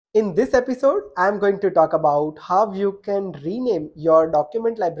In this episode, I'm going to talk about how you can rename your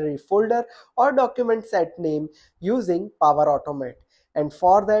document library folder or document set name using Power Automate. And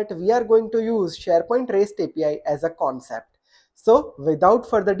for that, we are going to use SharePoint Rest API as a concept. So without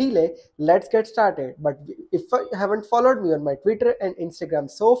further delay, let's get started. But if you haven't followed me on my Twitter and Instagram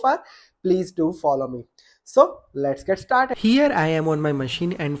so far, please do follow me. So let's get started. Here I am on my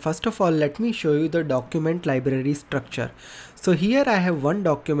machine, and first of all let me show you the document library structure. So here I have one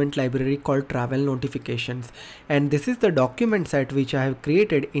document library called travel notifications, and this is the document set which I have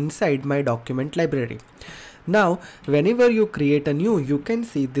created inside my document library. Now whenever you create a new, you can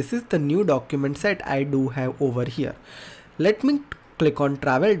see this is the new document set I do have over here. Let me click on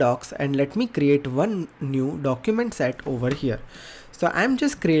travel docs and let me create one new document set over here. So I'm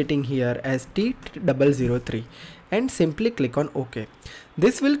just creating here as T003 and simply click on OK.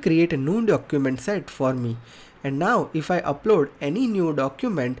 This will create a new document set for me. And now if I upload any new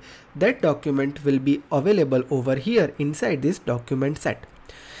document, that document will be available over here inside this document set.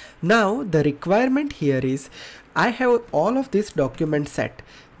 Now the requirement here is I have all of this document set.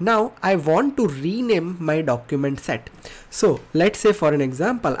 Now I want to rename my document set. So let's say for an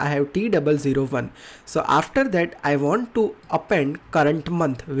example I have T001. So after that I want to append current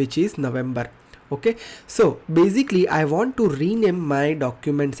month, which is November. Okay, so basically I want to rename my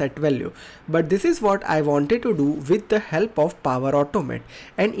document set value, but this is what I wanted to do with the help of Power Automate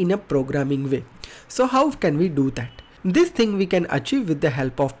and in a programming way. So how can we do that? This thing we can achieve with the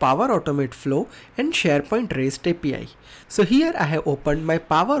help of Power Automate flow and SharePoint Rest API. So here I have opened my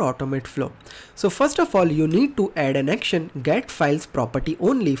Power Automate flow. So first of all, you need to add an action get files property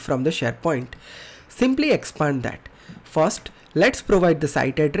only from the SharePoint. Simply expand that. First, let's provide the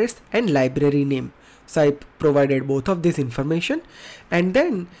site address and library name. So I provided both of this information, and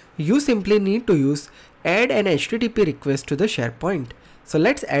then you simply need to use add an HTTP request to the SharePoint. So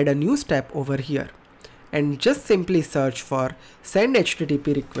let's add a new step over here and just simply search for send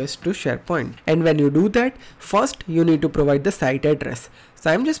HTTP request to SharePoint. And when you do that, first you need to provide the site address. So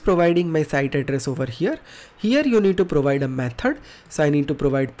I'm just providing my site address over here. Here you need to provide a method. So I need to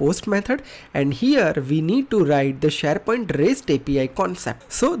provide post method, and here we need to write the SharePoint REST API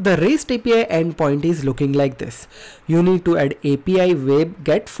concept. So the REST API endpoint is looking like this. You need to add API web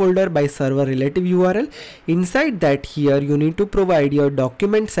get folder by server relative URL. Inside that, here you need to provide your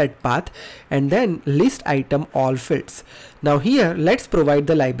document set path and then list item all fields. Now here let's provide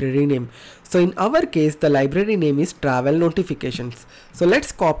the library name. So in our case the library name is travel notifications. So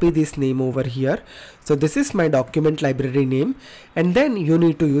let's copy this name over here. So this is my document library name, and then you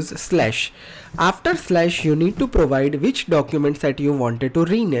need to use slash. After slash you need to provide which document set you wanted to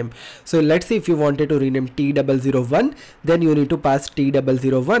rename. So let's say if you wanted to rename T001, then you need to pass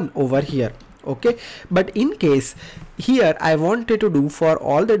T001 over here. Okay, but in case here I wanted to do for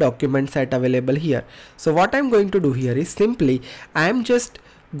all the documents set available here. So what I'm going to do here is simply I'm just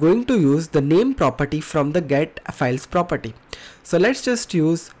going to use the name property from the get files property. So let's just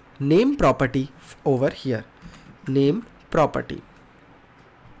use name property over here, name property,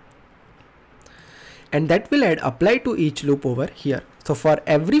 and that will add apply to each loop over here. So for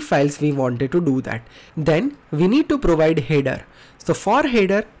every files we wanted to do that. Then we need to provide header. So for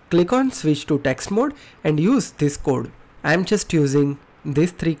header, click on switch to text mode and use this code. I'm just using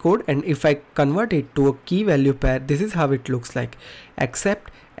this 3 code, and if I convert it to a key value pair, this is how it looks like: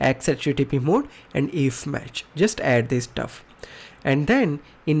 accept, XHTTP mode, and if match. Just add this stuff. And then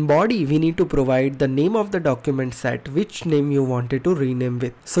in body we need to provide the name of the document set, which name you wanted to rename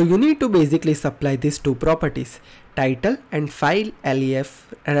with. So you need to basically supply these two properties, title and file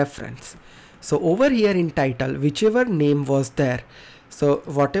LEF reference. So over here in title, whichever name was there, so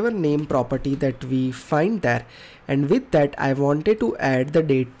whatever name property that we find there, and with that I wanted to add the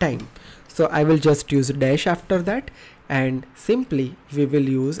date time. So I will just use dash after that, and simply we will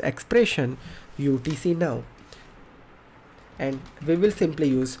use expression UTC now, and we will simply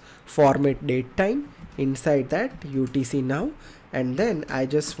use format date time inside that UTC now, and then I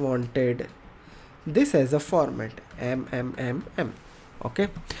just wanted this as a format MMMM. Okay,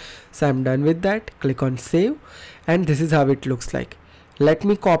 so I'm done with that. Click on save, and this is how it looks like. Let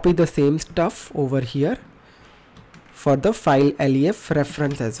me copy the same stuff over here for the file LEF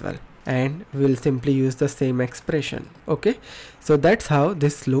reference as well, and we'll simply use the same expression. Okay, so that's how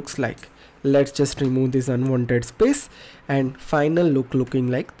this looks like. Let's just remove this unwanted space, and final look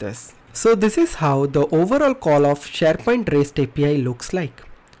looking like this. So this is how the overall call of SharePoint REST API looks like.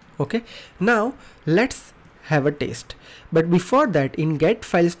 Okay, now let's have a taste. But before that, in get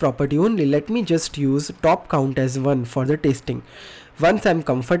files property only, let me just use top count as 1 for the testing. Once I'm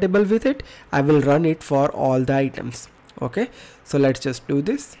comfortable with it, I will run it for all the items. Okay, so let's just do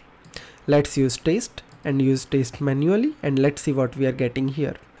this. Let's use taste and use taste manually, and let's see what we are getting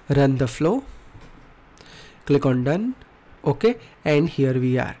here. Run the flow, click on done. Okay, and here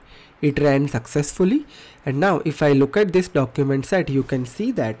we are. It ran successfully. And now if I look at this document set, you can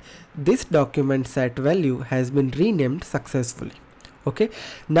see that this document set value has been renamed successfully. Okay,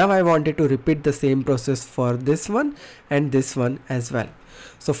 now I wanted to repeat the same process for this one and this one as well.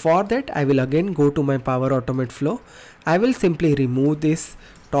 So for that, I will again go to my Power Automate flow. I will simply remove this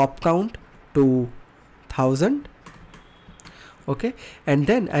top count to 1000. Okay, and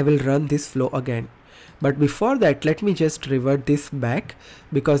then I will run this flow again. But before that, let me just revert this back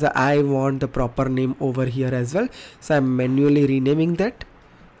because I want the proper name over here as well. So I'm manually renaming that.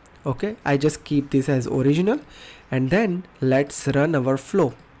 Okay, I just keep this as original, and then let's run our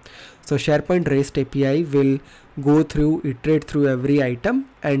flow. So SharePoint Rest API will go through, iterate through every item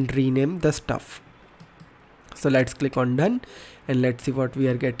and rename the stuff. So let's click on done and let's see what we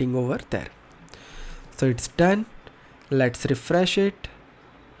are getting over there. So it's done. Let's refresh it.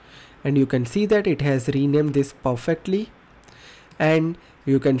 And you can see that it has renamed this perfectly. And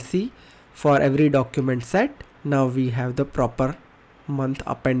you can see for every document set, now we have the proper month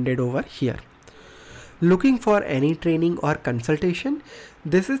appended over here. Looking for any training or consultation,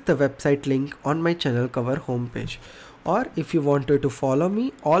 this is the website link on my channel cover homepage. Or if you wanted to follow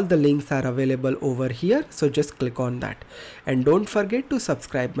me, all the links are available over here. So just click on that. And don't forget to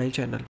subscribe my channel.